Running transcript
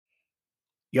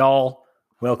Y'all,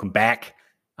 welcome back.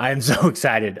 I am so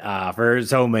excited for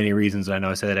so many reasons. I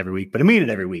know I say that every week, but I mean it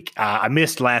every week. I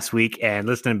missed last week, and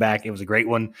listening back, it was a great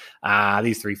one.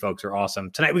 These three folks are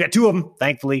awesome. Tonight, we got two of them,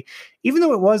 thankfully. Even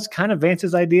though it was kind of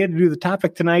Vance's idea to do the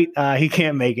topic tonight, he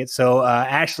can't make it. So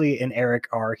Ashley and Eric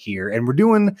are here, and we're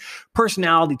doing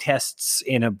personality tests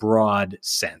in a broad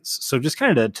sense. So just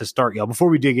kind of to start, y'all, before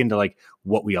we dig into like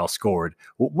what we all scored,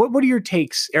 what are your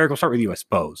takes? Eric, we'll start with you, I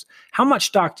suppose. How much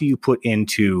stock do you put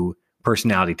into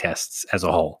personality tests as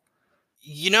a whole?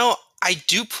 I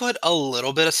do put a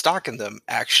little bit of stock in them,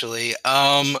 actually.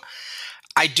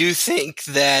 I do think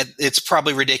that it's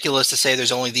probably ridiculous to say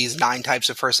there's only these 9 types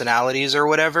of personalities or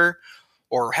whatever,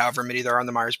 or however many there are on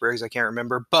the Myers-Briggs, I can't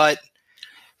remember. But,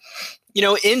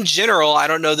 in general, I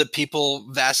don't know that people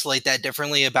vacillate that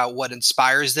differently about what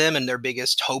inspires them and their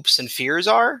biggest hopes and fears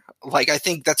are. Like, I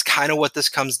think that's kind of what this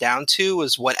comes down to,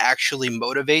 is what actually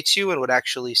motivates you and what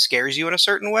actually scares you in a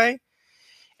certain way.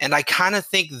 And I kind of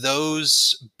think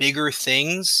those bigger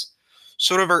things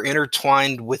sort of are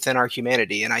intertwined within our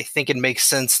humanity. And I think it makes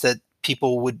sense that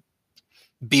people would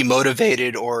be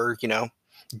motivated or,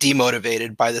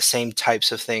 demotivated by the same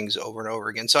types of things over and over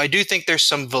again. So I do think there's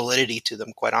some validity to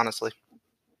them, quite honestly.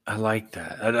 I like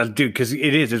that. I do, because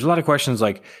it is. There's a lot of questions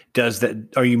like,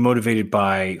 are you motivated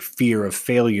by fear of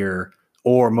failure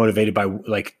or motivated by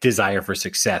like desire for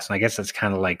success? And I guess that's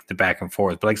kind of like the back and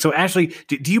forth. But like, so Ashley,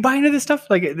 do you buy into this stuff?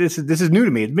 Like this is new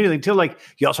to me. Admittedly, until like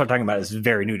y'all start talking about it, this is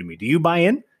very new to me. Do you buy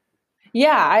in?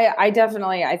 Yeah, I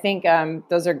definitely, I think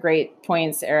those are great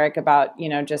points, Eric, about,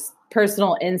 just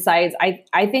personal insights.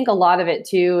 I think a lot of it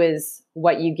too is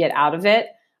what you get out of it.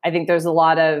 I think there's a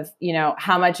lot of,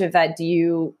 how much of that do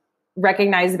you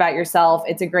recognize about yourself?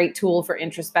 It's a great tool for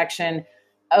introspection.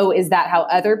 Oh, is that how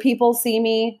other people see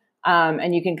me?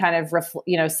 And you can kind of,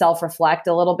 self-reflect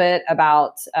a little bit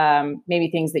about maybe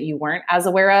things that you weren't as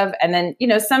aware of. And then,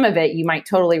 some of it you might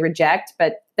totally reject,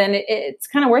 but then it's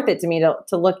kind of worth it to me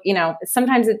to look,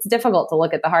 sometimes it's difficult to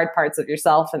look at the hard parts of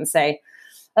yourself and say,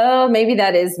 oh, maybe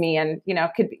that is me. And,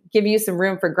 could give you some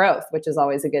room for growth, which is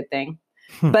always a good thing.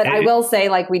 But I will say,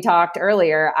 like we talked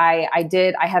earlier, I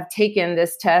have taken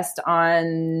this test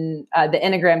on the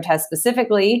Enneagram test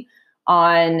specifically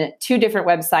on 2 different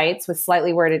websites with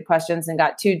slightly worded questions and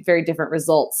got 2 very different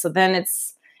results. So then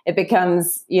it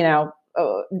becomes,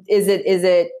 is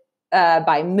it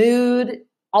by mood?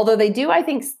 Although they do, I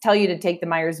think, tell you to take the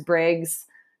Myers-Briggs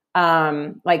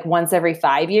like once every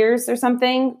 5 years or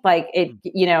something. Like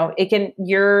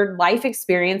your life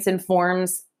experience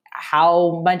informs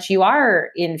how much you are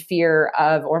in fear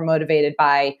of or motivated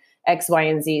by X, Y,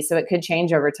 and Z. So it could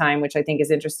change over time, which I think is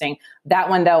interesting. That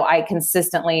one, though, I've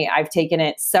taken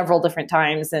it several different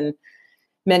times in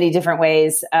many different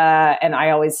ways. And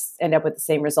I always end up with the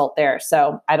same result there.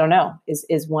 So I don't know,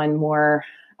 is one more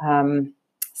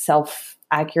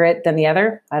self-accurate than the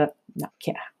other?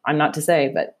 I'm not to say,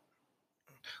 but.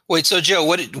 Wait, so Joe,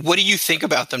 what do you think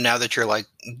about them now that you're like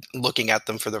looking at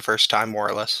them for the first time, more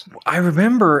or less? I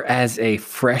remember as a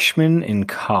freshman in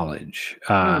college,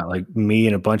 like me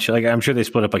and a bunch of, like, I'm sure they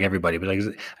split up like everybody, but like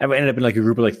I ended up in like a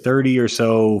group of like 30 or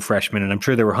so freshmen, and I'm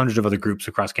sure there were hundreds of other groups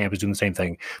across campus doing the same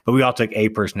thing, but we all took a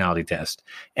personality test.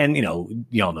 And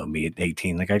y'all know me at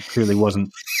 18, like I clearly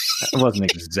wasn't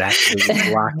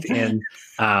exactly locked in.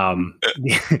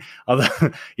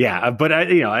 Although, yeah, but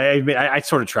I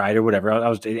sort of tried or whatever.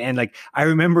 And like, I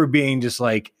remember being just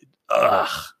like,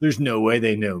 ugh, there's no way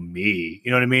they know me.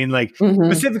 You know what I mean? Like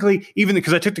specifically, even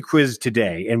because I took the quiz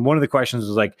today, and one of the questions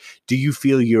was like, do you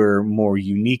feel you're more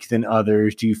unique than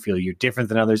others? Do you feel you're different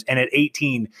than others? And at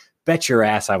 18, bet your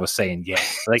ass I was saying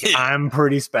yes. Like, I'm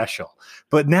pretty special.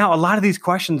 But now a lot of these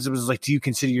questions, it was like, do you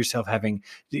consider yourself having,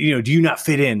 do you not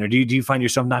fit in? Or do you find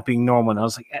yourself not being normal? And I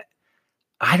was like,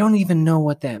 I don't even know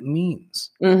what that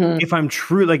means. If I'm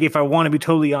true, like if I want to be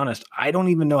totally honest, I don't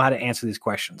even know how to answer these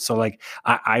questions. So like,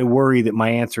 I worry that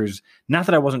my answers, not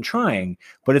that I wasn't trying,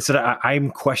 but it's that I'm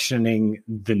questioning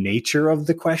the nature of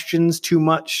the questions too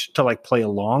much to like play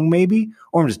along maybe,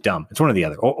 or I'm just dumb. It's one or the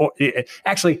other.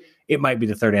 Actually, it might be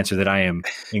the third answer, that I am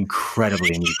incredibly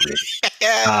inebriated.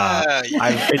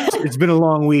 It's been a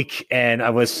long week, and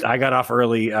I got off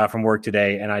early from work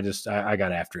today, and I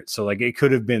got after it. So like, it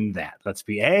could have been that.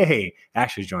 Hey,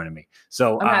 Ashley's joining me.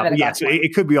 So yeah, so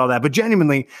it could be all that. But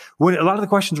genuinely, when a lot of the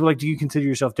questions were like, do you consider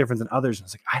yourself different than others? And I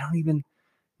was like, I don't even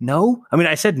know. I mean,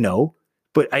 I said no,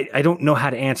 but I don't know how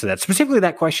to answer that. Specifically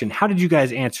that question, how did you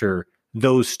guys answer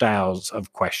those styles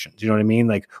of questions? You know what I mean?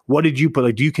 Like, what did you put?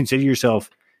 Like, do you consider yourself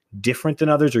different than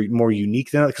others or more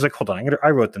unique than others? Because like, hold on, I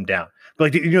wrote them down.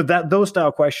 But like, that those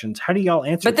style questions, how do y'all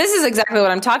answer? But this is exactly what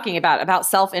I'm talking about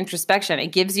self-introspection.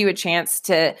 It gives you a chance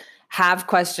to have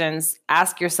questions,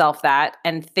 ask yourself that,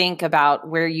 and think about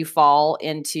where you fall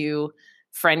into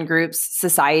friend groups,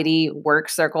 society, work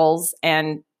circles,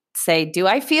 and say, do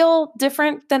I feel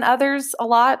different than others a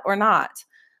lot or not?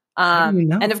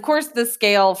 And of course, the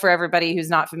scale for everybody who's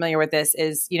not familiar with this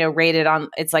is, rated on,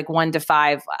 it's like 1 to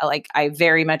 5. Like, I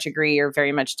very much agree or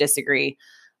very much disagree.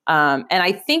 And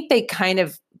I think they kind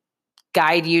of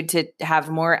guide you to have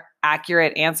more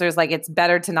accurate answers. Like, it's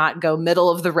better to not go middle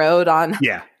of the road on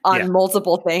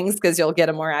multiple things, because you'll get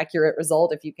a more accurate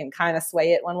result if you can kind of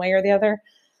sway it one way or the other.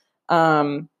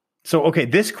 So, okay,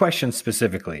 this question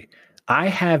specifically, I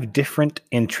have different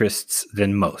interests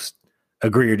than most.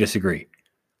 Agree or disagree?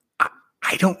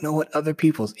 I don't know what other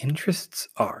people's interests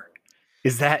are.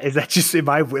 Is that just in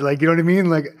my way? Like, you know what I mean?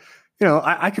 Like,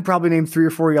 I could probably name 3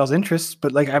 or 4 of y'all's interests,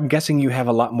 but like, I'm guessing you have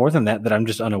a lot more than that I'm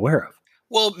just unaware of.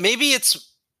 Well, maybe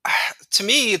to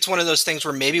me, it's one of those things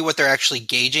where maybe what they're actually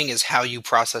gauging is how you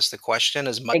process the question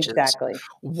as much as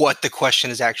what the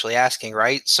question is actually asking,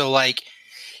 right? So like,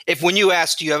 if when you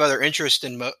ask, do you have other interests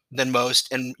than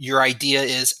most, and your idea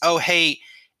is, oh, hey,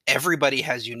 everybody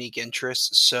has unique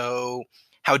interests, so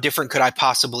how different could I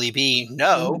possibly be?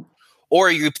 No. Mm-hmm. Or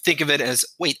you think of it as,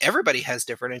 wait, everybody has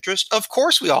different interests. Of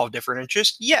course we all have different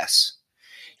interests. Yes.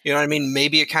 You know what I mean?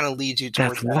 Maybe it kind of leads you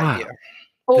towards that idea.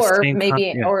 Or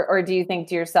maybe, or do you think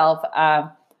to yourself, I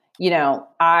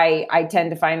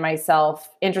tend to find myself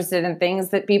interested in things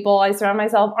that people I surround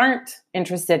myself aren't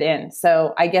interested in.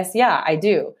 So I guess, yeah, I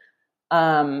do.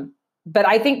 But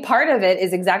I think part of it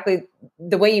is exactly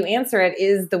the way you answer it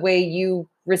is the way you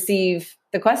receive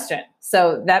the question.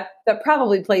 So that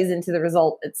probably plays into the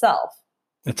result itself.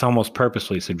 It's almost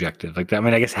purposely subjective. Like that. I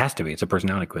mean, I guess it has to be. It's a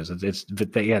personality quiz.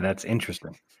 That's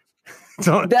interesting.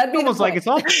 So that'd be almost like it's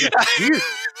all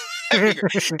weird.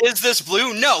 Is this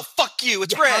blue? No, fuck you.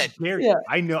 It's red. Yeah.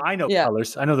 I know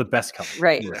colors. I know the best colors.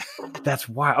 Right. That's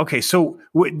why. Okay. So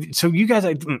you guys,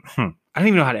 I don't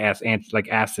even know how to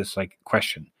ask this like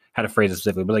question, how to phrase it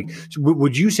specifically, but like, so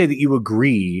would you say that you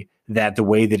agree that the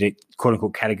way that it quote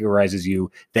unquote categorizes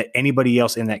you, that anybody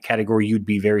else in that category you'd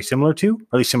be very similar to, or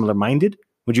at least similar minded?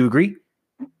 Would you agree?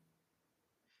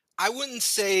 I wouldn't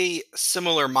say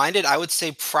similar minded. I would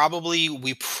say probably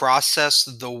we process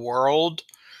the world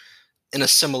in a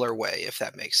similar way, if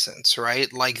that makes sense,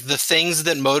 right? Like the things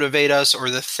that motivate us or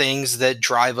the things that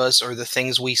drive us or the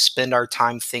things we spend our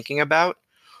time thinking about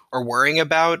or worrying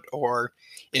about or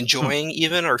enjoying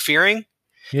even or fearing.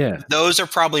 Yeah. Those are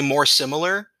probably more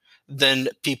similar than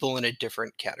people in a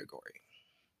different category.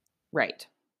 Right.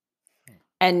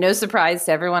 And no surprise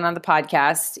to everyone on the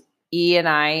podcast, E and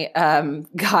I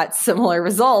got similar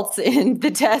results in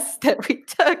the test that we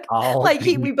took.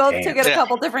 We both took it a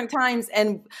couple different times.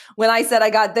 And when I said I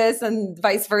got this and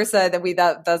vice versa,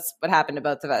 that's what happened to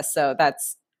both of us. So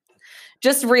that's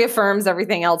just reaffirms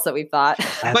everything else that we thought.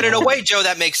 But in a way, Joe,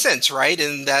 that makes sense, right?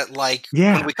 And that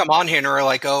when we come on here and we're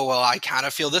like, oh, well, I kind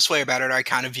of feel this way about it. Or I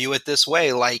kind of view it this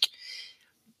way. Like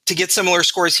to get similar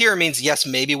scores here means, yes,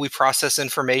 maybe we process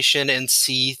information and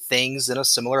see things in a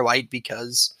similar light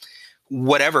because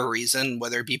whatever reason,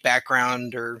 whether it be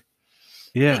background or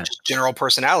just general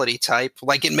personality type,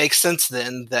 like it makes sense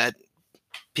then that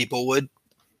people would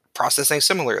process things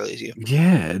similarly as you.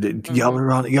 Yeah, y'all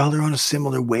are on a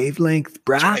similar wavelength,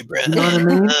 brah. Right, you know what I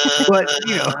mean? But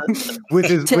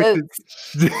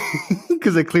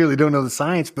because I clearly don't know the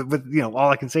science, but all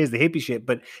I can say is the hippie shit.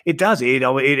 But it does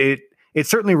it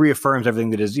certainly reaffirms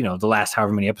everything that is the last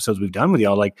however many episodes we've done with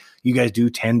y'all. Like you guys do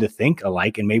tend to think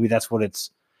alike, and maybe that's what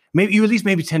it's. Maybe you at least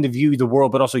tend to view the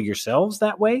world, but also yourselves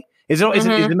that way. Is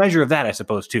the measure of that, I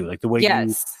suppose, too, like the way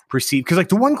you perceive. Because like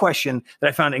the one question that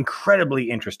I found incredibly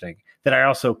interesting that I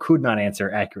also could not answer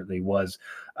accurately was,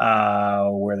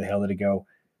 where the hell did it go?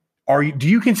 Do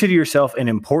you consider yourself an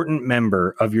important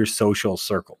member of your social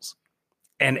circles?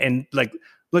 And like.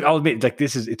 Look, I'll admit, like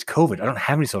it's COVID. I don't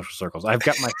have any social circles. I've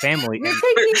got my family. And,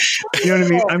 you know what I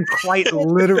mean? I'm quite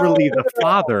literally the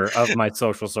father of my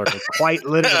social circle. Quite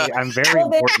literally, I'm very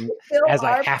important, as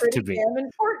I have to be.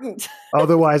 Important.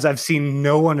 Otherwise, I've seen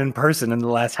no one in person in the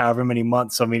last however many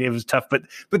months. So I mean, it was tough. But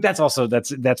that's also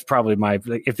that's probably my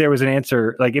like. If there was an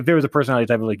answer, like if there was a personality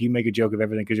type of like you make a joke of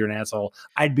everything because you're an asshole,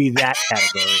 I'd be that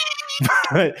category.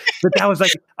 but that was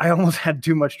like I almost had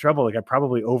too much trouble. Like I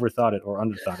probably overthought it or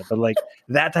underthought it. But like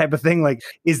that type of thing, like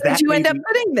is that? What did you end up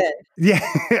putting then? Yeah,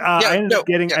 I ended up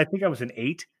getting. I think I was an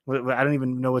 8. I don't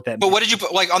even know what that. But means. what did you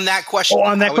put like on that question? Oh,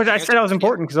 on that question, I said I was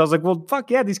important because I was like, well, fuck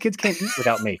yeah, these kids can't eat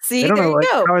without me. See, there you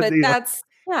go. But that's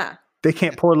They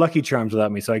can't pour Lucky Charms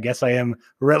without me, so I guess I am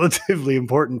relatively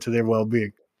important to their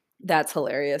well-being. That's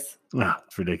hilarious. No,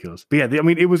 it's ridiculous. But yeah, I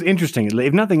mean, it was interesting.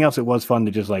 If nothing else, it was fun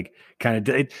to just like kind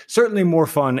of, certainly more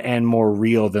fun and more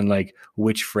real than like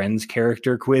which Friends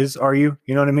character quiz are you?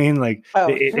 You know what I mean? Like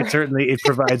it certainly, it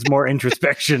provides more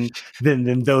introspection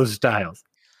than those styles.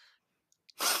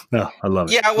 No, I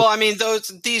love it. Yeah, well, I mean,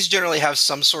 these generally have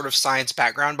some sort of science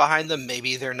background behind them.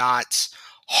 Maybe they're not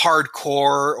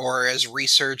hardcore or as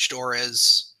researched or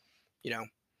as,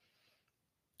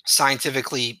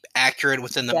 scientifically accurate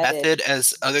within the method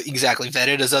as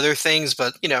vetted as other things,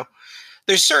 but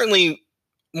there's certainly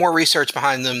more research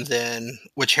behind them than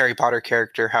which Harry Potter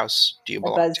character house do you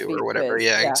belong to or whatever. Quiz.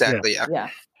 Yeah, exactly. Yeah.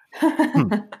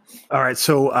 All right,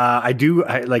 so I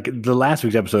like the last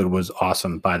week's episode was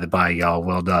awesome. By the by, y'all,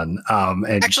 well done.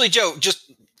 And actually, Joe,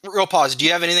 just real pause. Do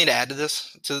you have anything to add to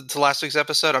this to last week's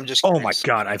episode? I'm just curious. Oh my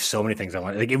god, I have so many things I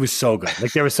want. Like it was so good.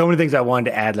 Like there were so many things I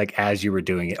wanted to add. Like as you were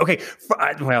doing it. Okay,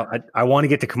 I want to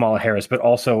get to Kamala Harris, but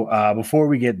also before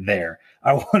we get there,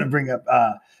 I want to bring up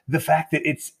the fact that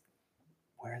it's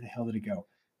where the hell did it go?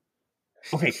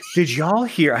 Okay, did y'all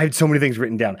hear? I had so many things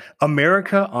written down.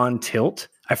 America on tilt.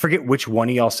 I forget which one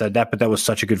of y'all said that, but that was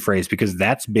such a good phrase because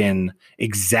that's the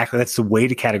way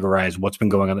to categorize what's been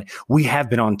going on. We have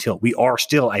been on tilt. We are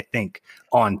still, I think,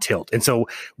 on tilt. And so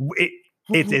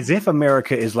it's as if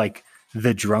America is like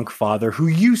the drunk father who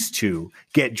used to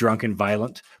get drunk and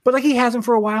violent, but like he hasn't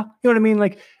for a while. You know what I mean?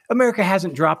 Like America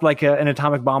hasn't dropped like an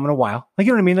atomic bomb in a while. Like,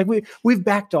 you know what I mean? Like we've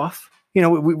backed off.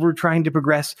 We're trying to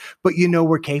progress, but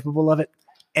we're capable of it.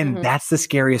 And that's the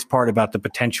scariest part about the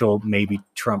potential maybe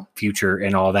Trump future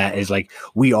and all that is like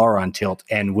we are on tilt.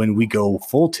 And when we go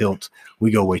full tilt,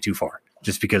 we go way too far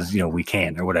just because, we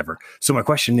can or whatever. So my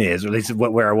question is, or at least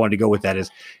where I wanted to go with that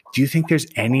is, do you think there's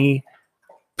any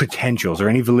potentials or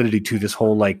any validity to this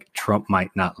whole like Trump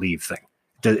might not leave thing?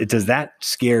 Does that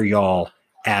scare y'all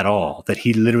at all that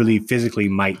he literally physically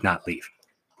might not leave?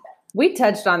 We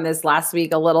touched on this last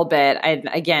week a little bit. And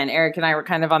again, Eric and I were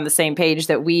kind of on the same page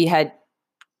that we had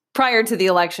prior to the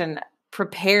election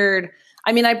prepared.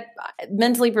 I mean, I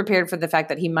mentally prepared for the fact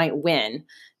that he might win.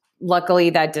 Luckily,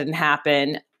 that didn't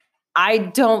happen. I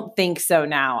don't think so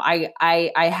now.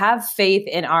 I have faith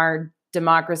in our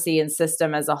democracy and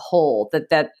system as a whole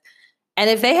that and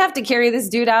if they have to carry this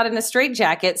dude out in a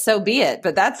straitjacket, so be it.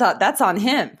 But that's on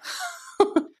him.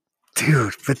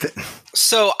 Dude,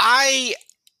 so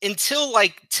until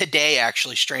like today,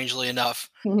 actually, strangely enough,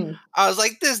 I was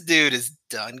like, this dude is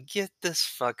done. Get this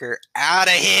fucker out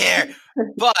of here.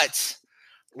 But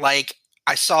like,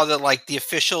 I saw that like the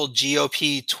official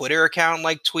GOP Twitter account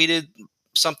like tweeted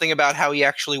something about how he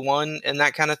actually won and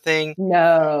that kind of thing.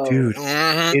 No, dude.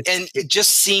 And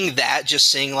just seeing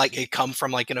like it come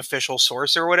from like an official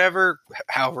source or whatever,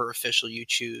 however official you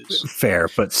choose. Fair,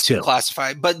 but still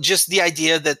classified. But just the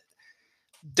idea that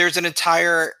there's an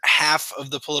entire half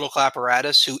of the political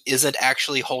apparatus who isn't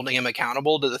actually holding him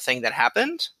accountable to the thing that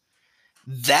happened.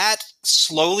 That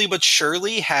slowly but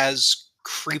surely has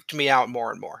creeped me out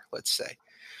more and more, let's say.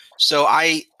 So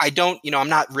I don't, I'm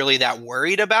not really that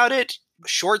worried about it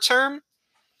short term,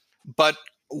 but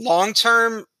long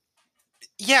term,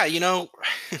 yeah,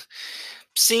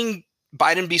 seeing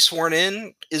Biden be sworn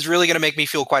in is really going to make me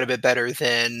feel quite a bit better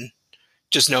than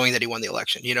just knowing that he won the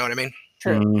election. You know what I mean?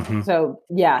 True. Mm-hmm.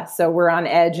 So we're on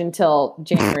edge until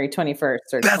January 21st.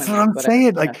 Or that's 20th, what I'm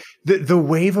saying. Like the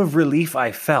wave of relief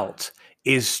I felt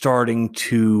is starting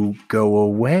to go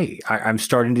away. I'm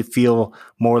starting to feel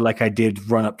more like I did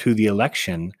run up to the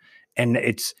election. And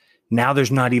it's now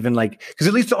there's not even like, because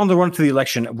at least on the run to the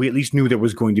election, we at least knew there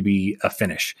was going to be a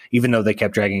finish, even though they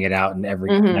kept dragging it out and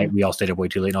every night we all stayed up way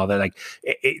too late and all that. Like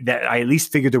that I at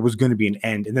least figured there was going to be an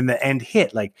end. And then the end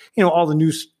hit, like, all the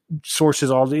news sources,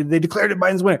 they declared it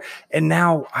Biden's winner. And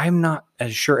now I'm not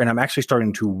as sure. And I'm actually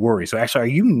starting to worry. So actually, are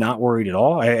you not worried at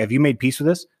all? Have you made peace with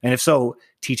this? And if so,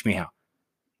 teach me how.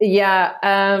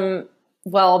 Yeah.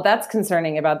 Well, that's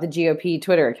concerning about the GOP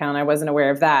Twitter account. I wasn't aware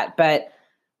of that, but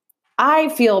I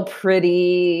feel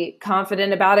pretty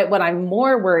confident about it. What I'm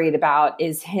more worried about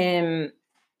is him,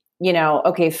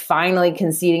 finally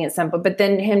conceding at some point, but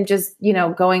then him just,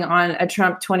 going on a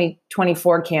Trump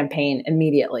 2024 campaign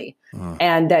immediately.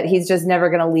 And that he's just never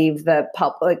going to leave the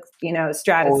public,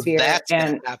 stratosphere. That's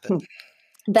going to happen.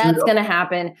 That's going to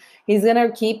happen. He's going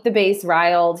to keep the base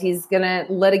riled. He's going to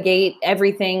litigate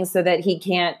everything so that he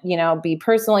can't, be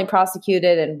personally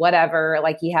prosecuted and whatever,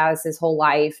 like he has his whole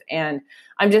life. And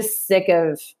I'm just sick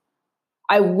of,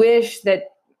 I wish that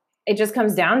it just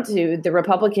comes down to the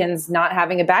Republicans not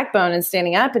having a backbone and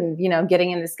standing up and,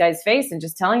 getting in this guy's face and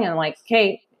just telling him like,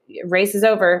 okay, race is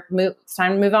over. It's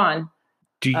time to move on.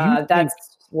 Do you that's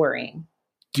worrying.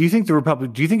 Do you think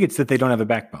do you think it's that they don't have a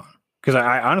backbone? Because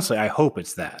I honestly, I hope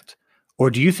it's that. Or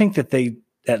do you think that they,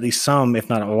 at least some, if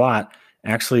not a lot,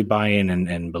 actually buy in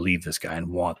and believe this guy and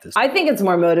want this guy? I think it's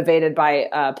more motivated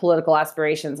by political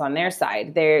aspirations on their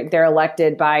side. They're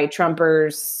elected by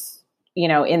Trumpers,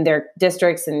 in their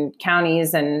districts and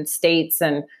counties and states,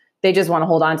 and they just want to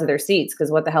hold on to their seats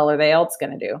because what the hell are they else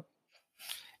going to do?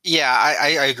 Yeah, I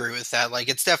agree with that. Like,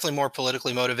 it's definitely more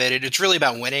politically motivated. It's really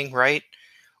about winning, right?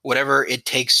 Whatever it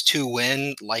takes to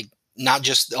win, like not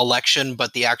just election,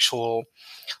 but the actual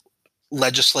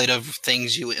legislative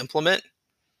things you implement.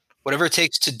 Whatever it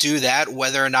takes to do that,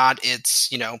 whether or not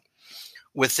it's,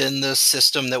 within the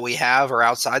system that we have or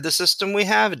outside the system we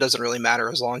have, it doesn't really matter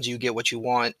as long as you get what you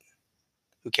want.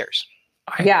 Who cares?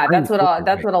 That's what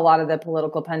a lot of the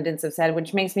political pundits have said,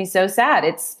 which makes me so sad.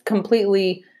 It's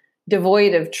completely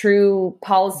devoid of true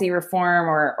policy reform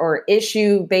or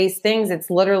issue-based things. It's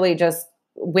literally just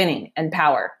winning and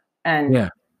power. And yeah,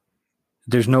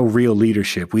 there's no real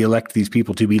leadership. We elect these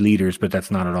people to be leaders, but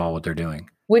that's not at all what they're doing.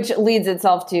 Which leads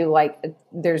itself to like,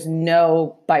 there's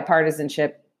no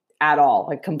bipartisanship at all.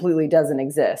 Like, completely doesn't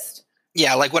exist.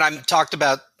 Yeah, like when I'm talked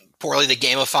about poorly, the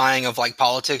gamifying of like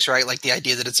politics, right? Like the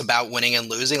idea that it's about winning and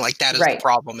losing, like that is the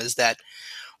problem, is that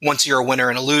once you're a winner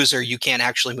and a loser, you can't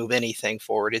actually move anything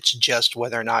forward. It's just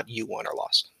whether or not you won or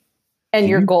lost. And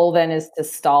your goal then is to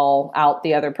stall out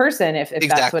the other person if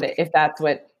that's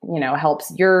what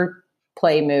helps your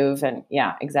play move. And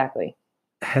yeah, exactly.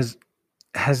 Has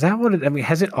that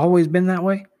has it always been that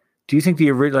way? Do you think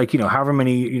however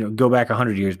many, go back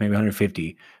 100 years, maybe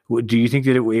 150, do you think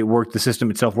that it worked, the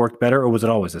system itself worked better, or was it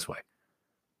always this way?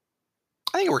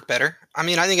 I think it worked better. I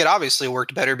mean, I think it obviously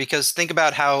worked better because think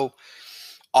about how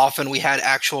often we had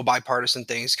actual bipartisan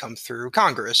things come through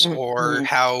Congress, or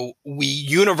how we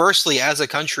universally as a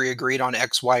country agreed on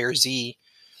X, Y, or Z,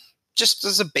 just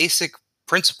as a basic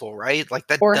principle, right? Like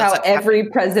that. Or how every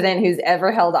president who's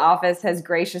ever held office has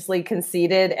graciously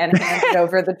conceded and handed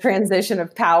over the transition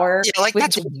of power. Yeah, like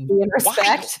that's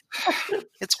respect.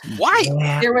 It's wild.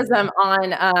 Yeah. There was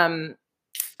on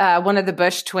one of the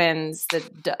Bush twins,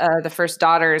 the first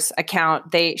daughter's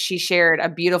account. She shared a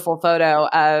beautiful photo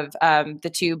of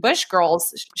the two Bush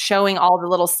girls showing all the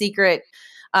little secret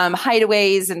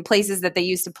hideaways and places that they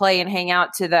used to play and hang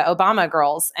out to the Obama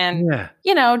girls, and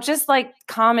just like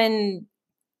common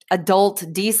adult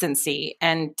decency.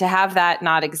 And to have that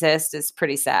not exist is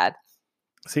pretty sad.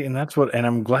 See, and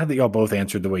I'm glad that y'all both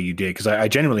answered the way you did, because I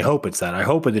genuinely hope it's that. I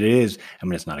hope that it is, I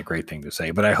mean, it's not a great thing to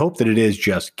say, but I hope that it is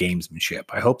just gamesmanship.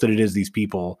 I hope that it is these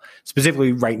people,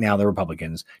 specifically right now, the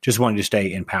Republicans, just wanting to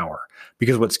stay in power.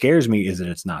 Because what scares me is that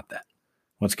it's not that.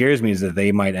 What scares me is that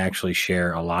they might actually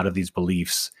share a lot of these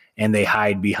beliefs and they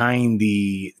hide behind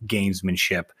the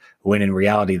gamesmanship, when in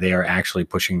reality, they are actually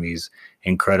pushing these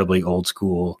incredibly old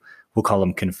school, we'll call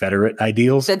them Confederate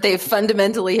ideals. That they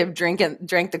fundamentally have drank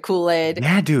the Kool-Aid.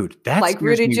 Yeah, dude. That's like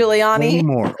Rudy Giuliani.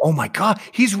 More. Oh my God.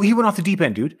 He went off the deep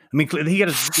end, dude. I mean, he got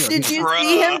a. Did you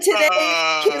see him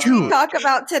today? Can we talk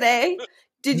about today?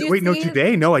 Did you Wait, no,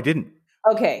 today? No, I didn't.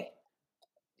 Okay.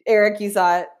 Eric, you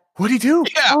saw it. What'd he do?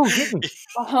 Yeah. Oh, hit me.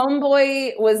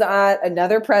 Homeboy was at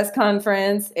another press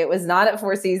conference. It was not at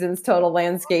Four Seasons Total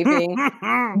Landscaping,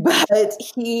 but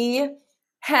he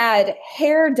had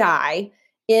hair dye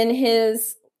in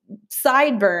his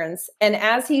sideburns. And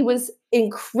as he was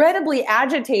incredibly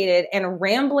agitated and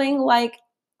rambling like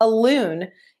a loon,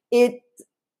 it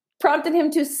prompted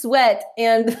him to sweat,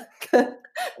 and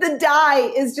the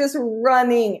dye is just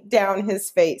running down his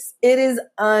face. It is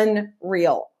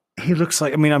unreal. He looks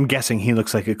like, I mean, I'm guessing he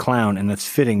looks like a clown, and that's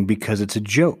fitting because it's a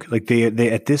joke. Like they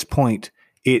at this point,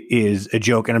 it is a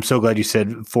joke. And I'm so glad you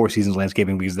said Four Seasons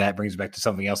Landscaping, because that brings back to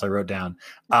something else I wrote down.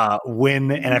 I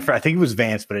think it was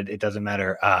Vance, but it doesn't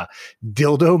matter.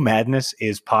 Dildo madness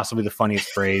is possibly the funniest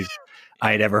phrase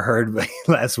I had ever heard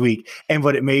last week. And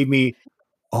what it made me,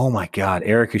 oh my God,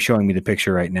 Eric is showing me the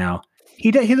picture right now.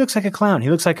 He looks like a clown. He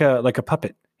looks like a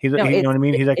puppet. You know what I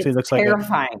mean? He actually looks like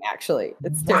terrifying. Actually,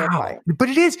 it's terrifying. But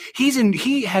it is.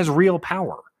 He has real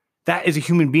power. That is a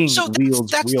human being. So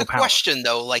wields that's real the power. question,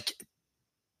 though. Like,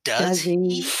 does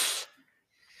he?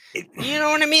 You know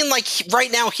what I mean? Like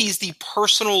right now, he's the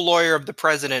personal lawyer of the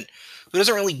president, who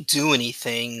doesn't really do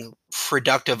anything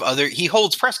productive. He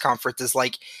holds press conferences,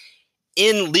 like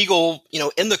in legal,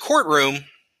 in the courtroom,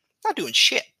 not doing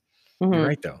shit. Mm-hmm. You're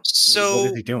right, though. So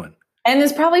what is he doing? And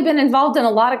has probably been involved in a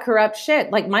lot of corrupt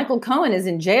shit. Like Michael Cohen is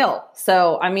in jail.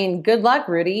 So, I mean, good luck,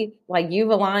 Rudy. Like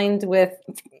you've aligned with,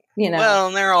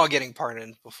 Well, they're all getting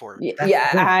pardoned before.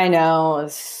 Yeah, I know.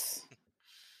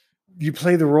 you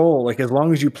play the role, like as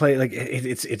long as you play, like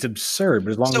it's absurd,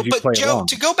 but as long as you play Joe, along.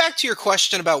 to go back to your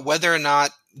question about whether or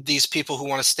not these people who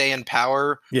want to stay in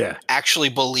power actually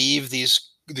believe these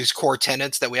core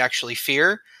tenets that we actually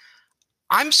fear,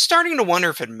 I'm starting to wonder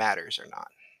if it matters or not.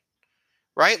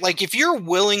 Right? Like if you're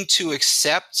willing to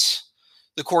accept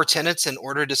the core tenets in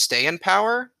order to stay in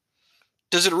power,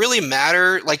 does it really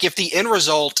matter? Like if the end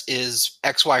result is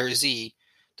X, Y, or Z,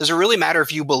 does it really matter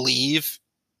if you believe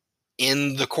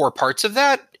in the core parts of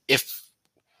that? If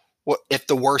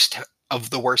the worst of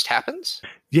the worst happens?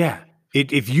 Yeah.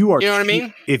 If you are, you know what I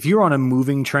mean? If you're on a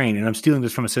moving train, and I'm stealing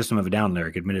this from a System of a Down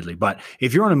lyric, admittedly, but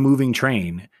if you're on a moving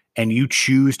train and you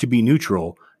choose to be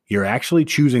neutral, you're actually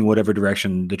choosing whatever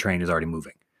direction the train is already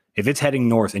moving. If it's heading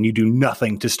north and you do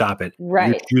nothing to stop it,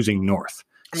 you're choosing north.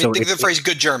 I mean, think of the phrase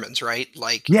 "good Germans," right?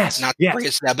 Like, not to bring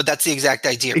us to that, but that's the exact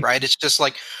idea, right? It's just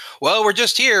like, well, we're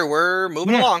just here, we're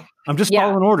moving along. I'm just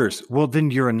following orders. Well,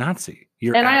 then you're a Nazi.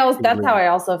 That's how I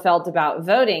also felt about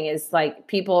voting. Is like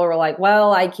people were like,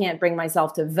 well, I can't bring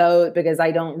myself to vote because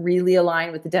I don't really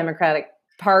align with the Democratic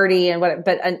Party and what.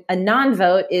 But a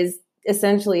non-vote is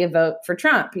essentially a vote for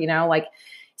Trump. You know, like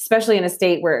especially in a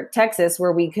state where Texas,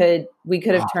 where we could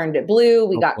have turned it blue.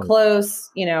 We got close.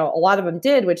 You know, a lot of them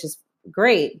did, which is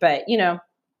great. But you know,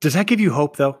 does that give you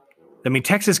hope though? I mean,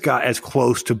 Texas got as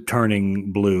close to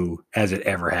turning blue as it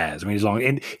ever has. I mean, as long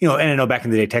and I know back in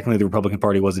the day, technically the Republican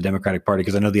Party was the Democratic Party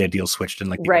because I know the ideal switched and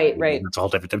like right. That's a whole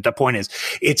different. The point is,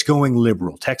 it's going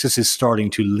liberal. Texas is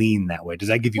starting to lean that way. Does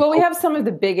that give you? Well, we have some of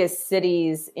the biggest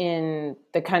cities in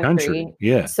the country.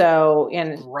 Yeah. So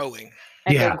and growing.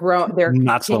 And they're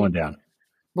not slowing down.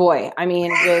 Boy, I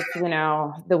mean, with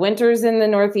the winters in the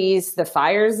Northeast, the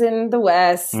fires in the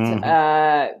West,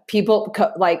 people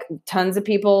like tons of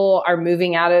people are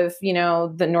moving out of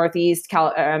the Northeast,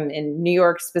 in New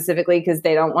York specifically, because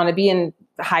they don't want to be in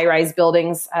high-rise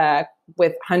buildings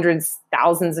with hundreds,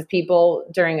 thousands of people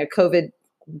during a COVID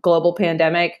global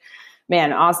pandemic.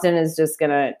 Man, Austin is just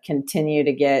going to continue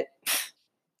to get.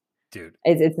 Dude,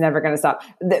 it's never going to stop.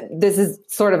 This is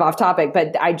sort of off topic,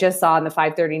 but I just saw in the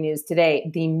 530 news today,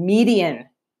 the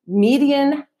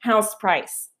median house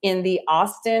price in the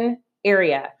Austin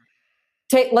area.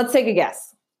 Let's take a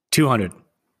guess. 200.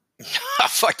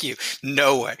 Fuck you.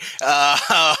 No way.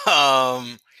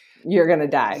 You're going to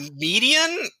die.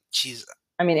 Median? Jeez.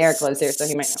 I mean, Eric lives here, so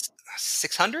he might know.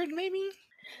 600 maybe?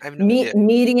 I have no idea.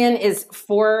 Median is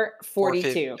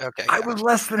 442. Okay. I was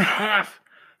less than half.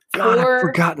 God, I've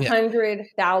forgotten.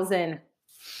 400,000.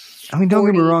 I mean, don't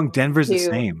get me wrong. Denver's the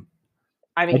same.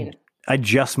 I mean, I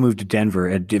just moved to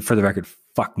Denver. For the record,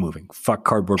 fuck moving. Fuck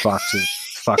cardboard boxes.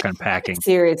 Fuck unpacking.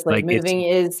 Seriously, like, moving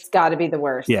is got to be the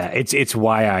worst. Yeah, it's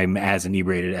why I'm as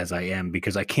inebriated as I am,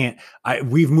 because I can't.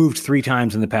 We've moved 3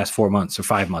 times in the past 4 months or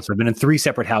 5 months. I've been in 3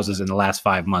 separate houses in the last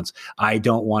 5 months. I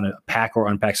don't want to pack or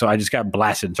unpack, so I just got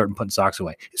blasted and started putting socks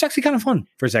away. It's actually kind of fun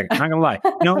for a second. I'm not gonna lie.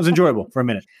 It was enjoyable for a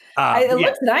minute. It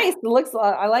looks nice. It looks.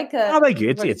 I like it. I like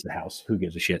it. It's the house. Who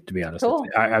gives a shit? To be honest, cool.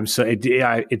 I'm so.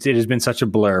 It has been such a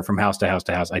blur from house to house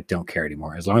to house. I don't care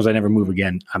anymore. As long as I never move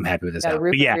again, I'm happy with this house.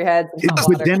 But yeah,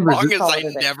 with Denver, as long as I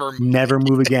never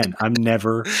move again. I'm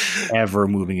never ever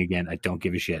moving again. I don't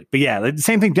give a shit. But yeah, the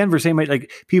same thing. Denver, same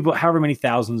like people. However many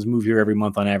thousands move here every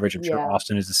month on average. I'm sure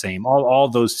Austin is the same. All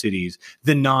those cities,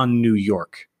 the non-New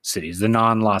York cities, the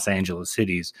non-Los Angeles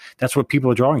cities. That's what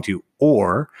people are drawing to.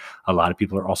 Or a lot of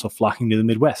people are also flocking to the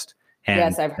Midwest. And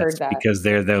yes, I've heard that, because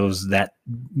they're that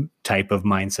type of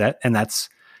mindset, and that's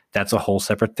a whole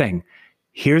separate thing.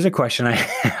 Here's a question I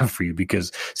have for you,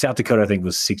 because South Dakota, I think,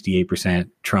 was 68%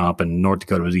 Trump, and North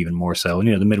Dakota was even more so.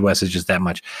 And the Midwest is just that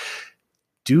much.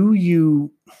 Do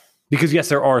you? Because yes,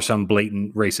 there are some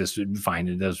blatant racists.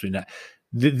 Fine, those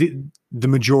the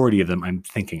majority of them. I'm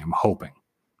hoping.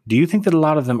 Do you think that a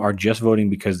lot of them are just voting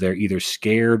because they're either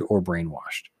scared or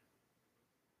brainwashed?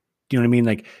 Do you know what I mean?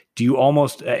 Like, do you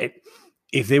almost,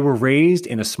 if they were raised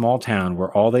in a small town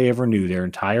where all they ever knew their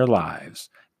entire lives,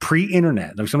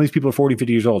 pre-internet, like some of these people are 40,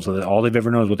 50 years old, so that all they've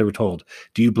ever known is what they were told.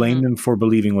 Do you blame them for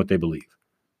believing what they believe?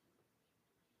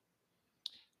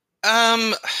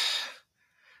 I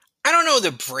don't know. The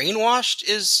brainwashed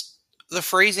is the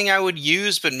phrasing I would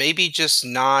use, but maybe just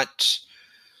not,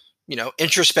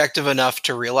 introspective enough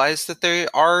to realize that they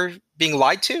are being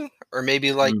lied to, or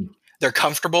maybe like they're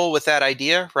comfortable with that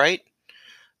idea, right?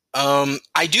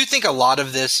 I do think a lot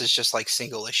of this is just like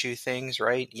single issue things,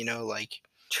 right? Like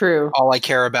true. All I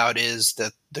care about is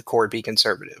that the court be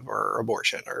conservative, or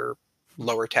abortion, or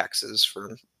lower taxes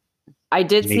for. I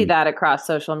did see that across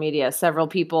social media. Several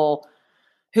people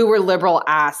who were liberal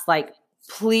asked, like,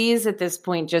 please at this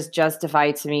point just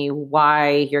justify to me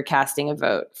why you're casting a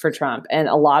vote for Trump. And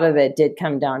a lot of it did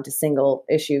come down to single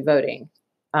issue voting.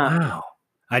 Wow.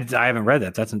 I haven't read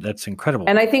that. That's incredible.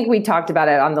 And I think we talked about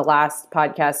it on the last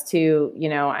podcast too. You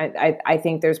know, I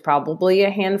think there's probably a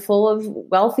handful of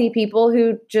wealthy people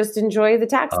who just enjoy the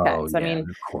tax cuts. Yeah, I mean,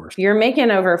 of course. if you're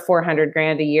making over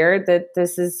 $400,000 a year, that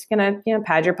this is gonna, you know,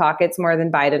 pad your pockets more than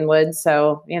Biden would.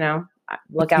 So, you know,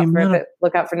 look out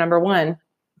for number one.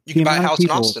 You can buy a house in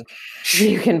Austin.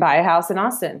 You can buy a house in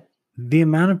Austin. The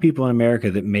amount of people in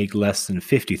America that make less than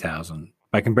 50,000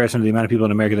 by comparison to the amount of people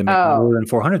in America that make more than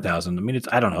 400,000. I mean, it's,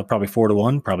 I don't know, probably 4 to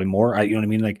 1, probably more. You know what I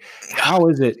mean? Like, how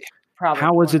is it?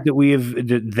 How is it that we have,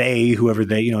 whoever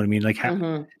they, you know what I mean? Like,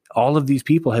 how, all of these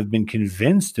people have been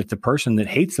convinced that the person that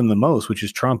hates them the most, which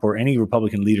is Trump or any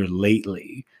Republican leader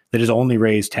lately, that has only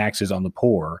raised taxes on the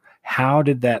poor. How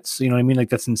did that, you know what I mean? Like,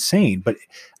 that's insane. But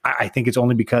I think it's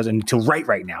only because until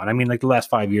right now, and I mean, like the last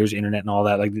 5 years, internet and all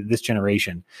that, like this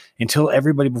generation, until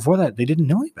everybody before that, they didn't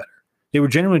know any better. They were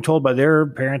generally told by their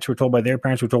parents, who were told by their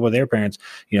parents, who were told by their parents,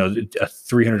 you know, a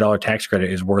 $300 tax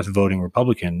credit is worth voting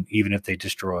Republican, even if they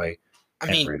destroy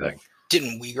everything.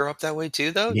 Didn't we grow up that way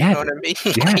too, though? Yeah. You know what I mean?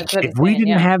 Yeah. If we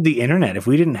didn't have the internet, if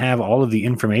we didn't have all of the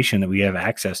information that we have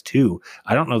access to,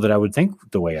 I don't know that I would think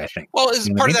the way I think. Well,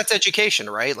 part of that's education,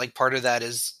 right? Like part of that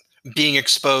is being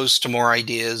exposed to more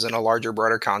ideas in a larger,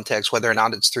 broader context, whether or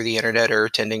not it's through the internet or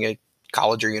attending a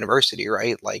college or university,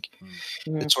 right? Like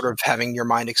it's sort of having your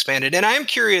mind expanded. And I am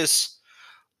curious,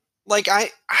 like I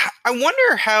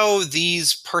wonder how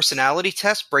these personality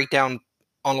tests break down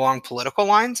along political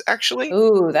lines, actually.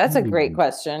 Ooh, that's a great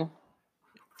question.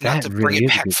 Not to bring it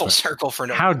back full circle for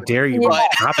no How dare you bring the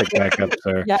topic back up,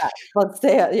 sir? Yeah, let's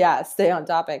stay on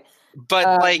topic. But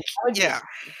I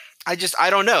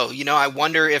don't know. You know, I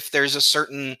wonder if there's a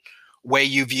certain way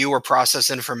you view or process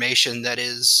information that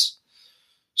is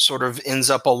sort of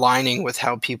ends up aligning with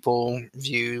how people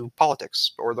view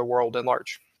politics or the world at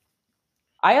large.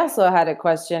 I also had a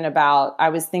question about, I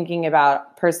was thinking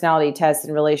about personality tests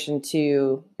in relation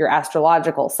to your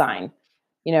astrological sign.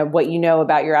 You know, what you know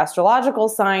about your astrological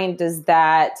sign, does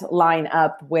that line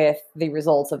up with the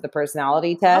results of the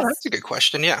personality test? Oh, that's a good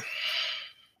question, yeah.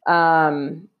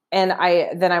 And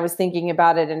I was thinking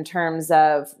about it in terms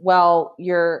of, well,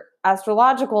 your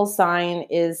astrological sign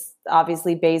is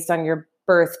obviously based on your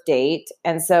birth date.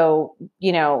 And so,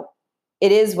 you know,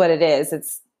 it is what it is.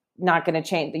 It's not going to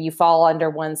change. You fall under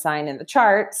one sign in the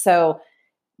chart. So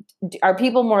are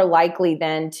people more likely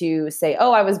then to say,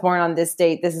 oh, I was born on this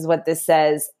date, this is what this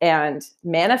says, and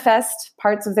manifest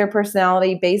parts of their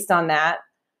personality based on that,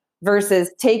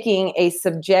 versus taking a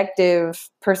subjective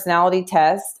personality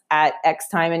test at X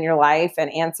time in your life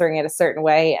and answering it a certain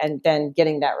way and then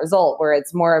getting that result where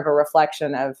it's more of a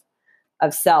reflection of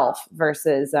self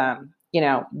versus, you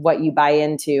know, what you buy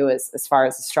into as far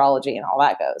as astrology and all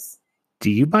that goes. Do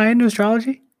you buy into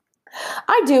astrology?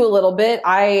 I do a little bit.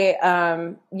 I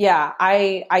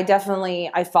definitely,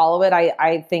 I follow it.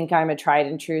 I think I'm a tried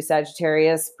and true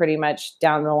Sagittarius pretty much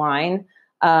down the line.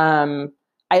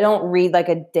 I don't read like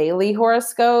a daily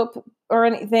horoscope or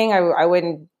anything. I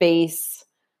wouldn't base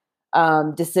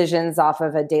decisions off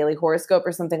of a daily horoscope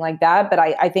or something like that. But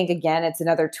I think, again, it's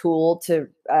another tool to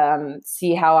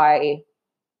see how I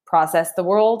process the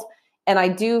world. And I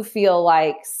do feel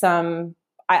like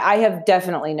I have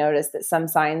definitely noticed that some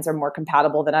signs are more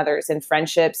compatible than others in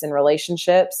friendships and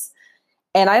relationships.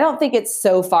 And I don't think it's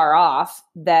so far off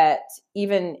that,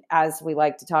 even as we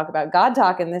like to talk about God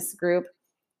talk in this group,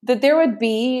 that there would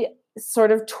be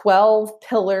sort of 12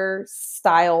 pillar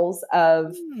styles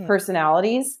of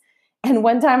personalities. And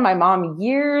one time my mom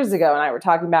years ago and I were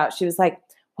talking about, she was like,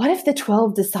 what if the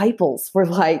 12 disciples were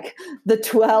like the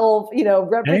 12, you know,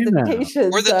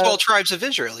 representations? Or the 12 tribes of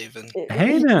Israel even.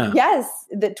 Yes,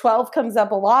 the 12 comes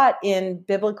up a lot in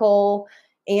biblical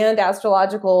and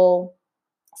astrological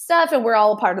stuff. And we're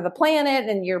all a part of the planet,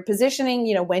 and you're positioning,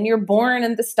 you know, when you're born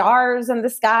and the stars and the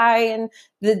sky and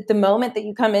the moment that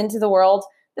you come into the world,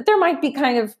 that there might be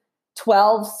kind of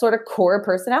 12 sort of core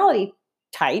personality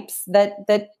types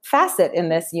that facet in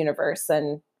this universe.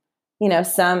 And you know,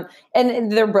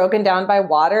 and they're broken down by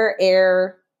water,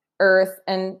 air, earth,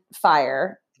 and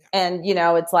fire. And, you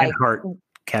know, it's like and Heart,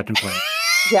 Captain Planet.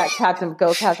 Yeah, Captain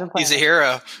Planet. He's a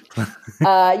hero.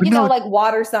 You know, like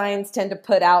water signs tend to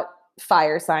put out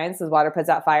fire signs, because water puts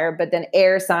out fire, but then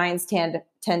air signs tend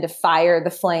to fire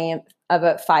the flame of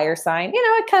a fire sign. You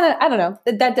know, it kind of, I don't know,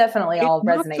 that definitely all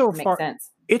resonates and makes sense.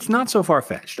 It's not so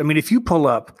far-fetched. I mean, if you pull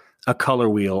up a color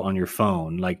wheel on your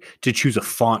phone, like to choose a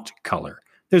font color,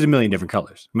 there's a million different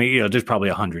colors. I mean, you know, there's probably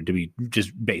 100 to be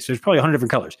just base. There's probably 100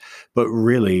 different colors, but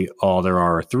really all there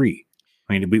are 3.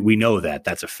 I mean, we know that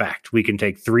that's a fact. We can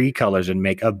take 3 colors and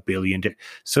make a billion.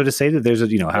 So to say that there's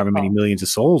however many millions of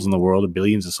souls in the world, or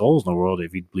billions of souls in the world,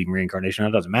 if you believe in reincarnation,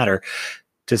 it doesn't matter.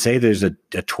 To say there's a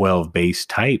 12 base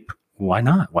type, why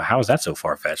not? Well, how is that so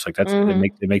far fetched? Like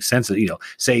it makes sense that,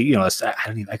 say,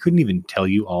 I couldn't even tell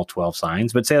you all 12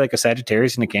 signs, but say like a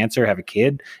Sagittarius and a Cancer have a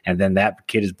kid, and then that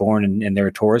kid is born and they're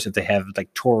a Taurus. If they have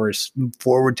like Taurus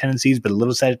forward tendencies, but a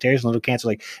little Sagittarius and a little Cancer,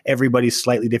 like everybody's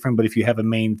slightly different. But if you have a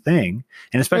main thing,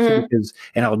 and especially because,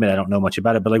 and I'll admit I don't know much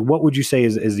about it, but like what would you say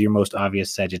is your most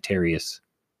obvious Sagittarius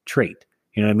trait?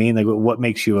 You know what I mean? Like what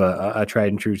makes you a tried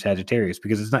and true Sagittarius?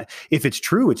 Because it's not, if it's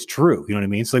true, it's true. You know what I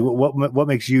mean? So like what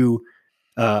makes you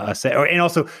and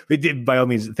also by all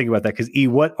means think about that. Cause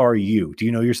what are you? Do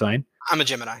you know your sign? I'm a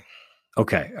Gemini.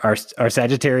 Okay. Are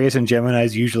Sagittarius and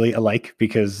Geminis usually alike?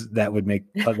 Because that would make,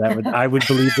 I would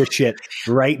believe this shit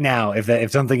right now.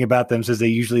 If something about them says they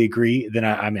usually agree, then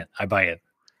I'm in, I buy it.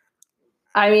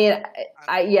 I mean,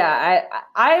 I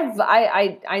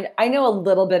know a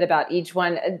little bit about each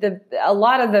one. A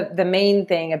lot of the main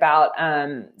thing about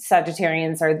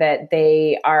Sagittarians are that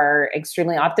they are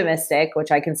extremely optimistic,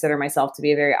 which I consider myself to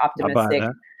be a very optimistic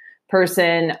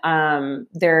person.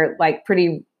 They're like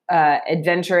pretty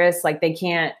adventurous. Like they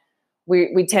can't.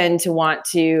 We tend to want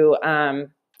to.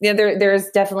 There's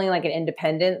definitely like an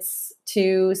independence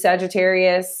to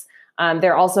Sagittarius.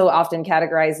 They're also often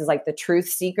categorized as like the truth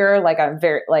seeker. Like I'm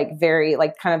very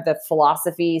kind of the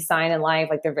philosophy sign in life.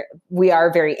 Like we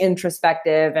are very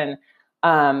introspective and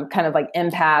kind of like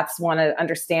empaths, want to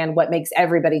understand what makes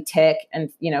everybody tick and,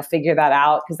 figure that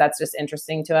out. Cause that's just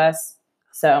interesting to us.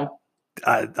 So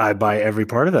I buy every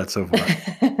part of that so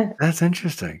far. That's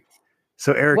interesting.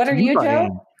 So Eric, what are you,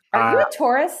 Joe? Are you a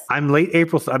Taurus? I'm late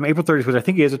April. I'm April 30th, but I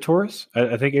think he is a Taurus.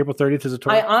 I think April 30th is a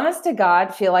Taurus. I honest to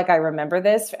God feel like I remember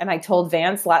this. And I told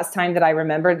Vance last time that I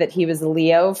remembered that he was a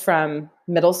Leo from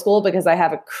middle school because I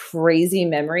have a crazy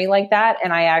memory like that.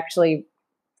 And I actually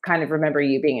kind of remember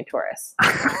you being a Taurus.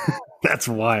 That's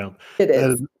wild. It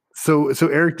is. So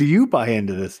Eric, do you buy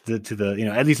into this, to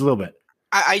the, at least a little bit?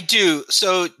 I do.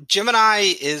 So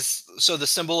Gemini the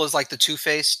symbol is like the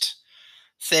two-faced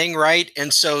thing, right?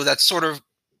 And so that's sort of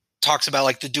talks about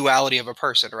like the duality of a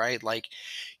person, right? Like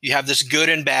you have this good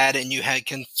and bad, and you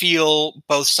can feel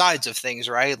both sides of things,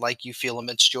 right? Like you feel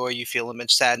immense joy, you feel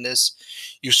immense sadness.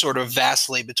 You sort of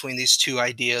vacillate between these two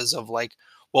ideas of like,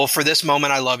 well, for this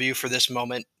moment, I love you. For this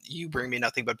moment, you bring me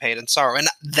nothing but pain and sorrow. And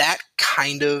that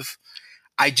kind of,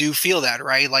 I do feel that,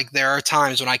 right? Like there are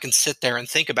times when I can sit there and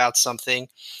think about something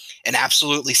and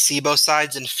absolutely see both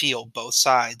sides and feel both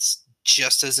sides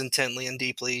just as intently and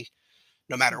deeply,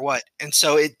 no matter what. And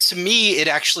so to me, it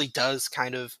actually does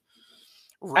kind of.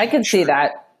 I can see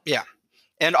that. Yeah.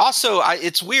 And also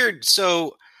it's weird.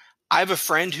 So I have a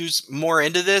friend who's more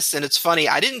into this, and it's funny.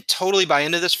 I didn't totally buy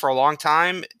into this for a long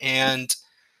time, and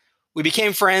we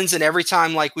became friends. And every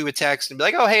time like we would text and be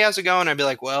like, oh, hey, how's it going? I'd be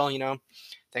like, well,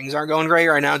 things aren't going great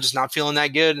right now. Just not feeling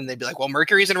that good. And they'd be like, well,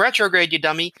 Mercury's in retrograde, you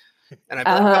dummy. And I'd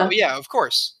be like, oh yeah, of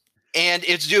course. And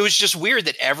it was just weird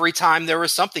that every time there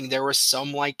was something, there was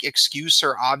some like excuse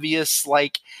or obvious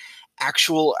like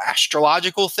actual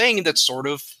astrological thing that sort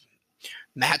of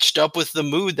matched up with the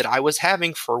mood that I was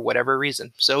having for whatever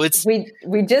reason. So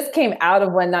we just came out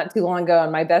of one not too long ago,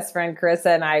 and my best friend Carissa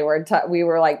and I we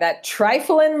were like that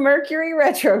trifling Mercury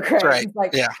retrograde. Right. It's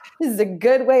like, yeah. This is a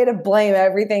good way to blame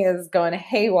everything that's going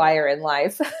haywire in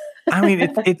life. I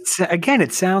mean, it's again,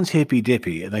 it sounds hippy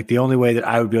dippy. Like the only way that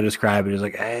I would be able to describe it is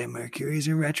like, hey, Mercury's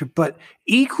in retro. But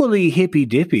equally hippy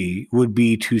dippy would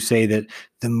be to say that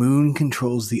the moon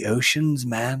controls the oceans,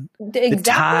 man. Exactly. The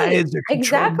tides are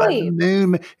controlled by the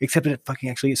moon. Except that it fucking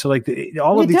actually. So like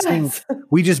all of these things,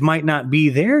 we just might not be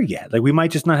there yet. Like we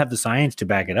might just not have the science to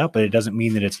back it up. But it doesn't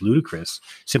mean that it's ludicrous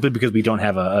simply because we don't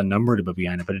have a number to put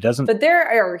behind it. But it doesn't. But there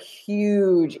are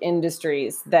huge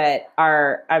industries that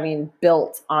are,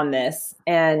 built on this,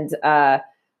 and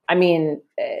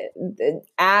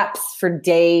apps for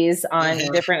days on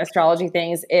different astrology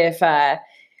things. If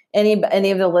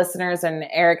any of the listeners, and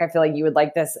Eric, I feel like you would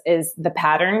like this, is The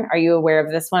Pattern. Are you aware of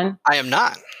this one? I am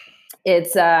not.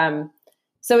 It's so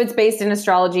it's based in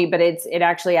astrology, but it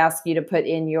actually asks you to put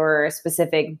in your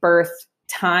specific birth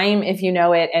time if you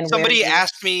know it. And somebody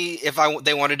asked me if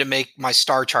they wanted to make my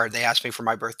star chart. They asked me for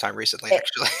my birth time recently,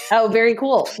 actually. Oh, very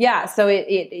cool. Yeah. So it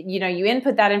you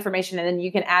input that information, and then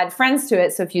you can add friends to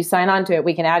it. So if you sign on to it,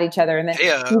 we can add each other, and then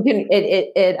you can,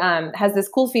 it has this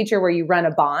cool feature where you run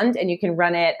a bond, and you can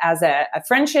run it as a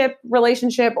friendship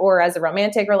relationship or as a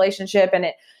romantic relationship. And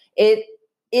it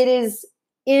is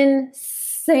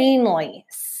insanely,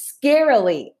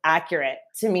 scarily accurate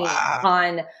to me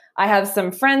I have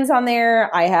some friends on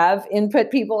there. I have input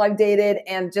people I've dated,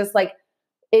 and just like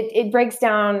it breaks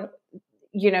down,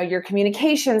 your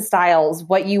communication styles,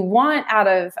 what you want out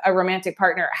of a romantic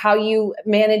partner, how you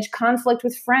manage conflict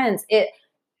with friends.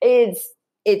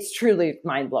 It's truly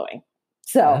mind blowing.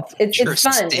 So it's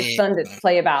fun. It's fun to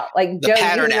play about. Like the Joe,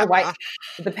 pattern you and your app, wife,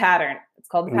 the pattern. It's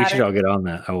called the pattern. We should all get on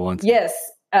that. I want to. Yes.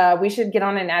 We should get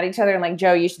on and at each other. And like,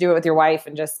 Joe, you should do it with your wife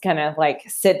and just kind of like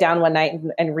sit down one night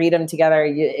and read them together.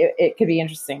 It could be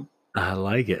interesting. I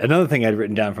like it. Another thing I'd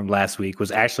written down from last week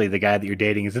was actually the guy that you're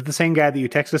dating. Is it the same guy that you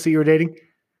texted us that you were dating?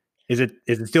 Is it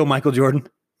still Michael Jordan?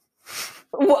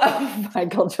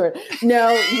 Michael Jordan.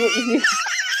 No.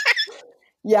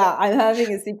 Yeah, I'm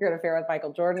having a secret affair with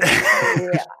Michael Jordan.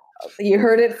 You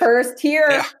heard it first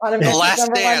here on America's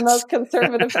number one most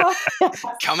conservative podcast.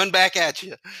 Coming back at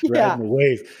you. Yeah. The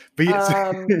wave. But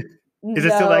is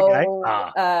it still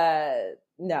that guy?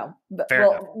 No. But Fair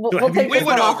we'll take this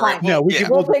one offline. No,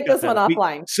 we'll take this one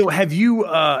offline. So have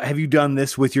you done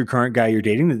this with your current guy you're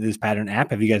dating, this pattern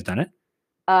app? Have you guys done it?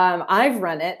 I've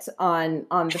run it on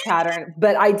the pattern,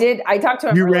 but I talked to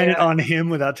him. You ran it on him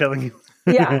without telling him?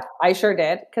 Yeah, I sure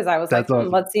did. Cause I was awesome.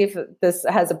 Let's see if this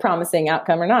has a promising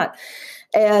outcome or not.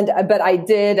 But I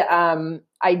did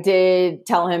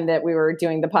tell him that we were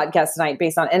doing the podcast tonight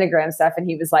based on Enneagram stuff. And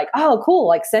he was like, oh, cool.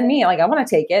 Like send me, like, I want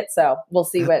to take it. So we'll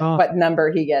see what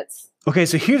number he gets. Okay.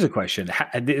 So here's a question.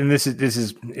 And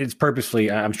it's purposefully,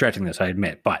 I'm stretching this, I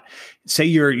admit, but say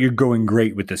you're going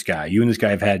great with this guy. You and this guy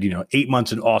have had, 8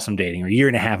 months of awesome dating or a year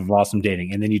and a half of awesome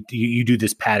dating. And then you do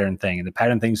this pattern thing, and the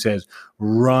pattern thing says,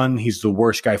 run. He's the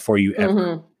worst guy for you ever.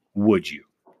 Mm-hmm. Would you?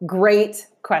 Great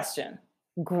question.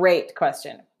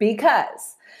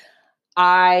 Because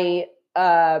there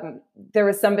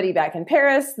was somebody back in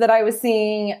Paris that I was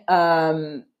seeing,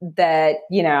 that,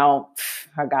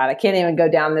 oh God, I can't even go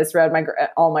down this road.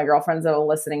 All my girlfriends that are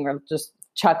listening are just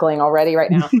chuckling already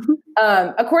right now.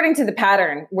 According to the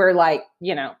pattern, we're like,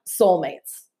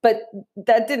 soulmates, but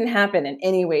that didn't happen in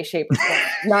any way, shape or form,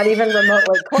 not even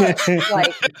remotely close.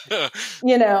 Like,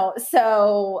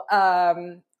 so,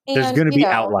 there's going to be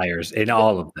outliers in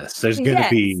all of this. There's going to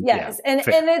be. Yes. And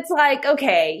it's like,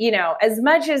 okay, as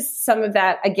much as some of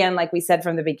that, again, like we said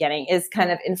from the beginning, is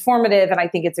kind of informative. And I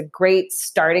think it's a great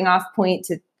starting off point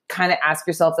to kind of ask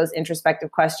yourself those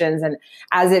introspective questions. And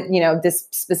as it, this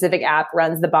specific app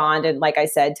runs the bond. And like I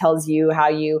said, tells you how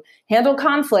you handle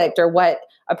conflict or what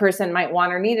a person might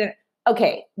want or need.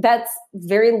 Okay, that's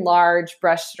very large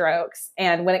brush strokes.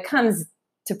 And when it comes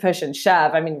to push and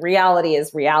shove, I mean, reality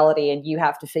is reality, and you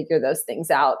have to figure those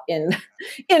things out in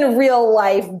real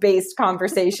life based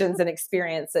conversations and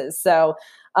experiences. So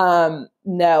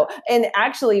no. And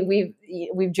actually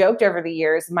we've joked over the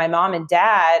years, my mom and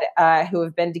dad, who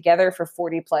have been together for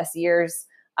 40 plus years,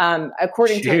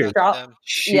 according to astrology.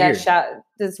 This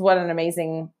is what an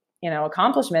amazing,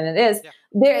 accomplishment it is.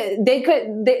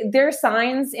 Yeah. Their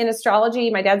signs in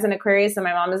astrology, my dad's an Aquarius and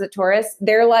my mom is a Taurus.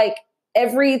 They're like,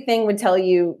 everything would tell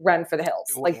you run for the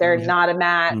hills. Like they're not a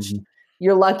match. Mm-hmm.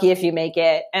 You're lucky if you make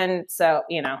it. And so,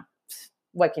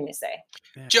 what can you say?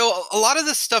 Joe, a lot of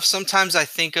this stuff sometimes I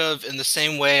think of in the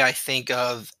same way I think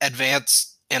of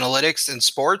advanced analytics in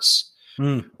sports,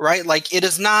 right? Like it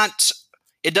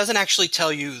doesn't actually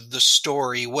tell you the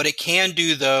story. What it can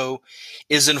do though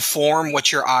is inform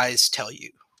what your eyes tell you,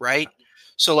 right?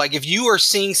 So like if you are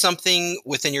seeing something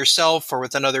within yourself or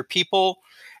within other people,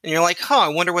 and you're like, I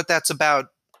wonder what that's about.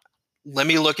 Let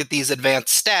me look at these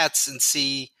advanced stats and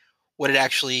see what it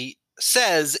actually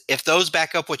says. If those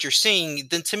back up what you're seeing,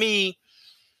 then to me,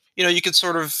 you could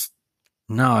sort of.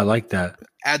 No, I like that.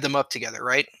 Add them up together,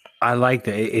 right? I like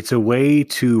that. It's a way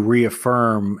to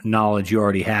reaffirm knowledge you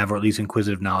already have, or at least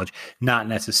inquisitive knowledge, not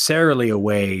necessarily a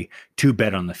way to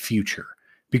bet on the future.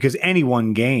 Because any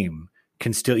one game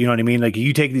can still, you know what I mean? Like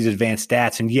you take these advanced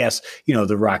stats and yes,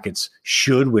 the Rockets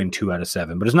should win 2 out of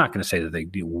 7, but it's not going to say that they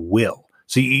will.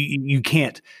 So you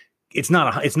can't, it's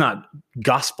not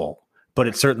gospel, but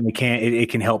it certainly can, it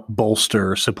can help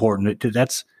bolster support. And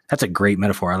that's a great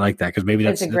metaphor. I like that. Cause maybe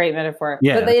it's a great metaphor.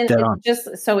 Yeah. But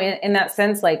just so in that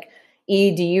sense, like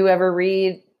E, do you ever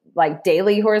read like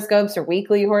daily horoscopes or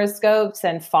weekly horoscopes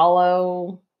and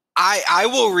follow? I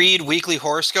will read weekly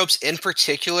horoscopes. In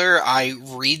particular, I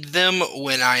read them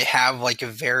when I have like a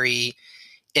very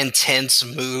intense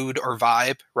mood or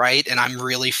vibe, right? And I'm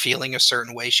really feeling a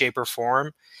certain way, shape, or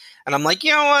form. And I'm like, you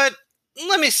know what?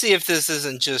 Let me see if this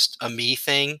isn't just a me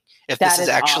thing. If this is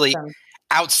actually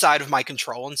outside of my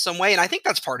control in some way. And I think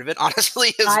that's part of it,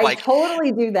 honestly, is I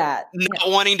totally do that. Not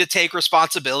wanting to take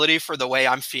responsibility for the way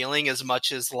I'm feeling as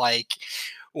much as like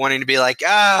wanting to be like,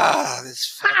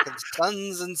 this fucking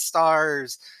suns and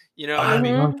stars, You know what I I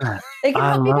mean? love that. It can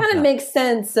I help you love kind of that. make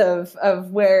sense of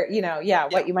where,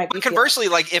 what you might be But feeling. conversely,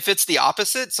 like if it's the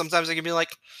opposite, sometimes I can be like,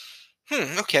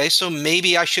 okay, so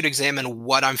maybe I should examine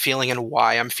what I'm feeling and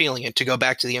why I'm feeling it, to go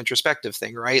back to the introspective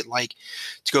thing, right? Like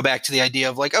to go back to the idea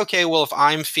of like, okay, well, if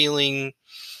I'm feeling,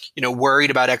 worried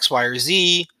about X, Y, or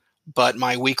Z, but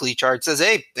my weekly chart says,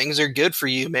 hey, things are good for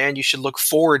you, man. You should look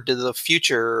forward to the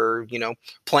future, or,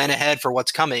 plan ahead for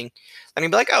what's coming. And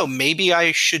I'd be like, oh, maybe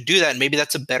I should do that. Maybe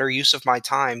that's a better use of my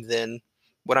time than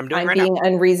what I'm doing I'm right now. being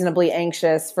unreasonably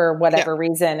anxious for whatever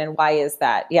reason. And why is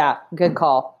that? Yeah. Good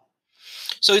call.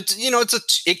 So it's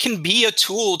it can be a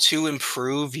tool to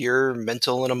improve your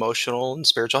mental and emotional and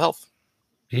spiritual health.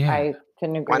 Yeah. I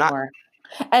couldn't agree Why not? more.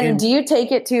 And do you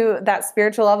take it to that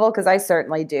spiritual level? Because I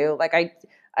certainly do. Like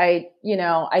but I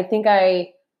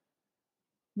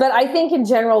think in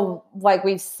general, like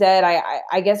we've said,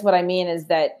 I guess what I mean is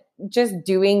that just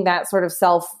doing that sort of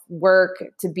self work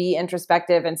to be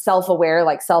introspective and self-aware,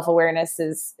 like self-awareness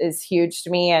is huge to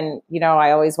me. And,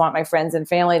 I always want my friends and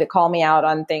family to call me out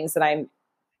on things that I'm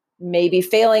maybe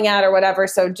failing at or whatever.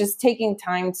 So just taking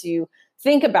time to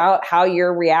think about how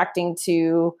you're reacting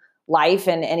to life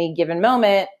in any given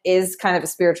moment is kind of a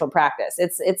spiritual practice.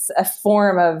 It's a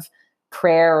form of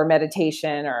prayer or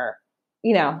meditation or,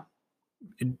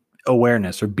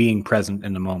 awareness or being present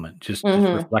in the moment, just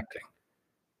reflecting.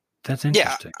 That's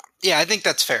interesting. Yeah, I think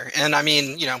that's fair. And I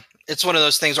mean, it's one of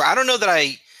those things where I don't know that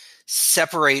I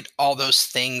separate all those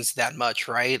things that much,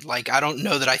 right? Like, I don't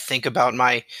know that I think about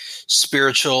my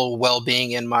spiritual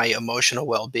well-being and my emotional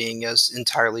well-being as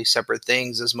entirely separate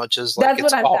things, as much as like I think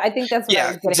that's what I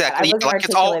was getting exactly. at. I wasn't Like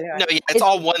it's all articulating it's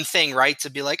all one thing, right?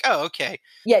 To be like, oh, okay.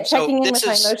 Yeah, So checking in this with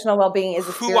my is emotional well-being is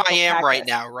a who I spiritual am practice. right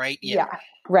now, right? Yeah,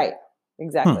 right.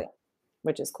 Exactly.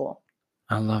 Which is cool.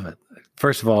 I love it.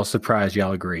 First of all, surprised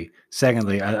y'all agree.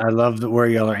 Secondly, I love where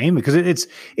y'all are aiming, because it's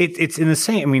in the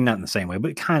same, I mean, not in the same way,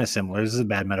 but kind of similar. This is a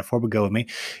bad metaphor, but go with me.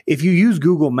 If you use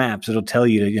Google Maps, it'll tell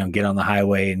you to, get on the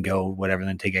highway and go whatever,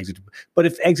 then take exit. But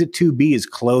if exit 2B is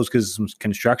closed because of some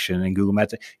construction in Google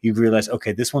Maps, you realize,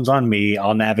 okay, this one's on me.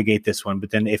 I'll navigate this one. But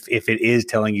then if it is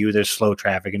telling you there's slow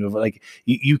traffic, and like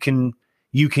you can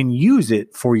use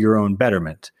it for your own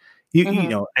betterment.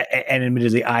 And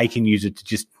admittedly, I can use it to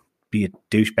just be a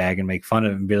douchebag and make fun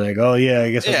of it and be like, oh yeah,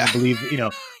 I guess I'm gonna believe,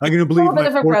 I'm gonna believe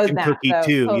my fortune cookie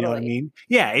too. Totally. You know what I mean?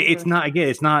 Yeah, it's not, again,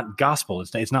 it's not gospel.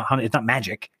 It's not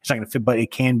magic. It's not gonna fit, but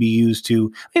it can be used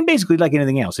to, I mean, basically like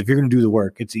anything else. If you're gonna do the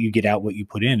work, you get out what you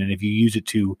put in, and if you use it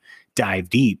to dive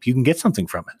deep, you can get something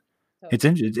from it.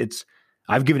 Totally. It's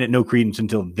I've given it no credence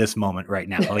until this moment right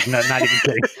now. Like not even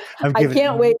kidding. I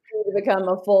can't wait for you to become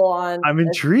a full on. I'm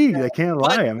intrigued. I can't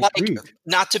lie. I'm intrigued.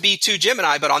 Not to be too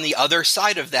Gemini, but on the other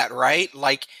side of that, right?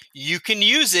 Like you can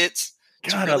use it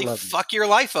to really fuck your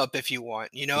life up if you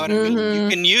want. You know what I mean? You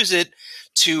can use it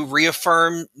to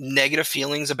reaffirm negative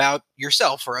feelings about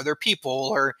yourself or other people,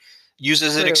 or use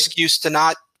as an excuse to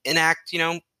not enact,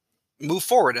 move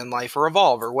forward in life or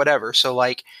evolve or whatever. So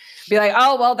like, be like,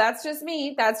 oh, well, that's just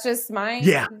me. That's just my.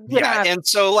 Yeah. And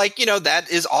so like, that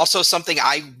is also something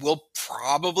I will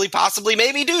probably, possibly,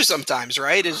 maybe do sometimes,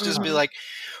 right? Is just be like,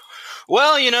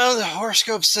 well, the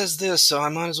horoscope says this, so I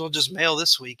might as well just mail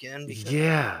this weekend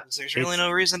because there's really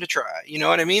no reason to try. You know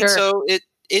what I mean? Sure. So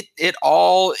it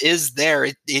all is there.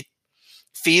 It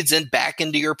feeds in back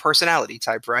into your personality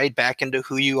type, right? Back into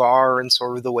who you are and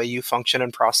sort of the way you function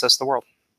and process the world.